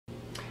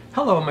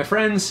Hello, my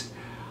friends.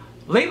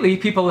 Lately,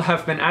 people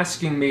have been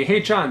asking me, hey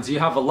John, do you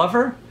have a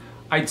lover?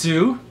 I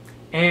do,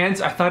 and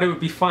I thought it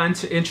would be fun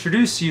to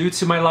introduce you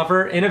to my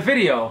lover in a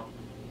video.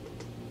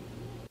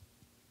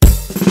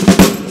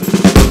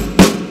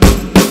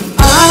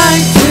 I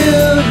do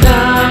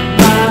not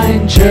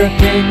mind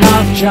jerking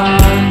off John.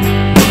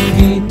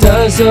 He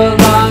does a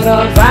lot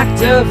of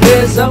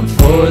activism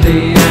for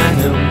the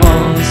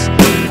animals.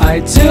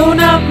 I do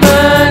not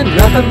mind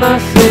wrapping my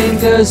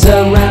fingers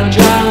around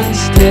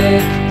John's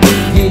dick.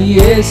 He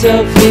is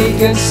a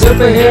vegan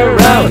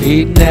superhero,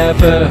 he'd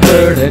never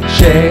hurt a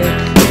chick.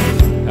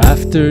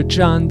 After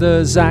John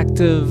does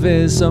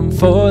activism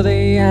for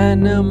the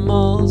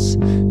animals,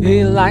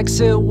 he likes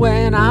it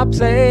when I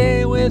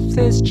play with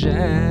his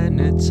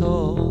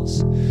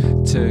genitals.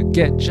 To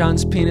get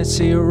John's penis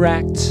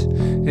erect,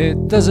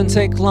 it doesn't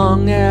take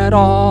long at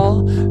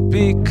all,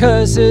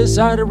 because his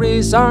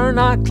arteries are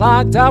not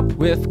clogged up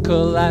with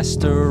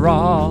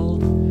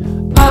cholesterol.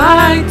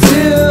 I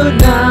do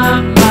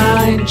not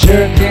mind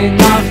jerking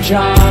off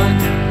John.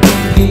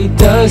 He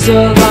does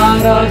a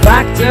lot of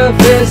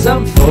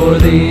activism for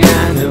the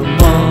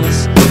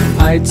animals.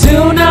 I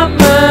do not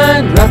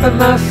mind wrapping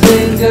my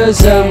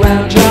fingers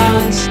around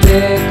John's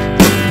dick.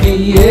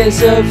 He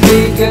is a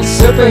vegan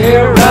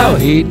superhero,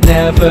 he'd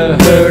never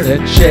hurt a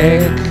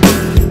chick.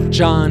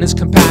 John is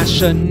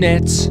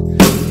compassionate,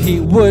 he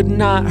would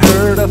not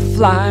hurt a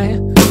fly,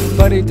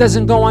 but he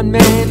doesn't go on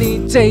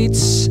many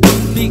dates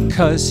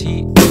because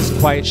he is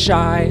quite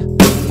shy.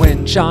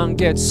 When John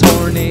gets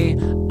horny,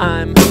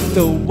 I'm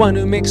the one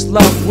who makes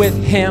love with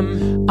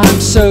him. I'm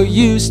so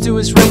used to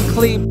his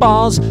wrinkly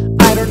balls,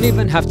 I don't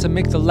even have to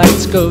make the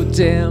lights go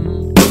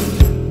dim.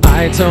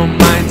 I don't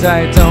mind,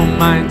 I don't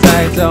mind,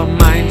 I don't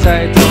mind,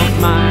 I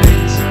don't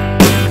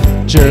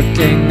mind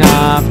jerking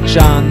off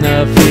John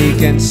the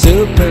vegan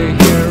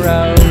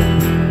superhero.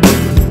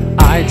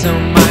 I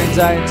don't mind,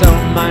 I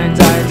don't mind,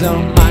 I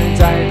don't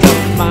mind, I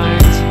don't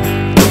mind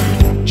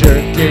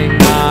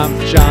jerking off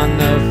John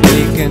the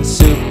vegan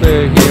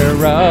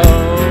superhero.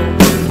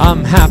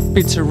 I'm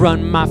happy to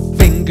run my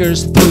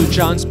fingers through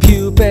John's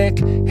pubic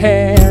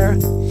hair,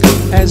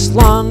 as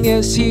long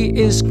as he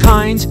is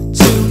kind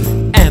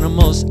to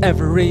animals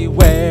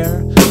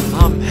everywhere.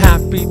 I'm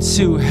happy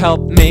to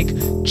help make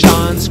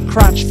John's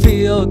crotch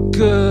feel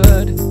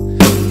good,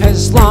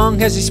 as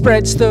long as he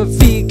spreads the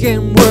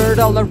vegan word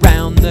all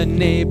around the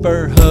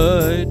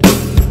neighborhood.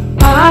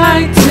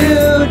 I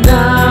do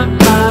not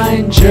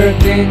mind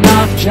jerking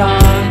off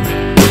John.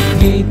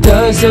 He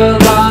does a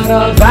lot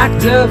of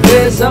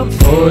activism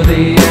for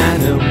the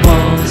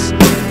animals.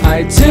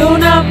 I do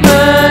not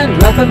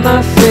mind wrapping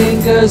my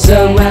fingers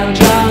around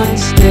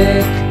John's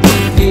dick.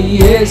 He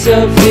is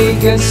a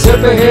vegan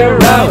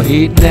superhero,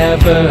 he'd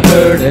never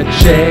hurt a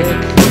chick.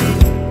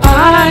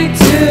 I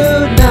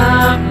do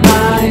not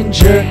mind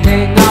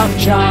jerking off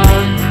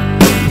John.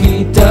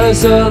 He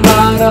does a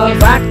lot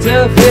of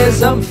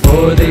activism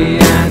for the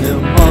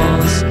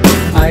animals.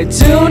 I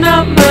do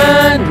not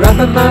mind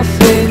wrapping my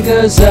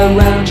fingers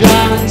around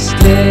John's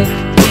dick.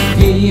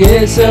 He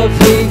is a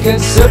vegan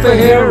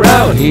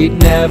superhero, he'd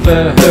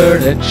never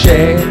hurt a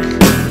chick.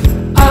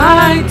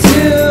 I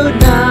do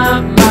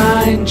not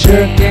mind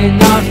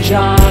jerking off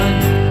John.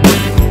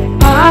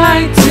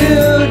 I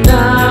do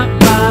not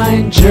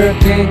mind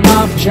jerking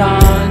off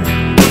John.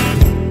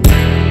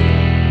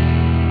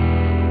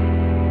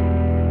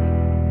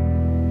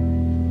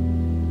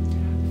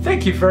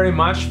 Thank you very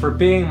much for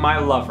being my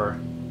lover.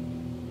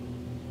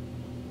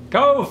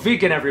 Go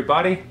vegan,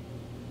 everybody!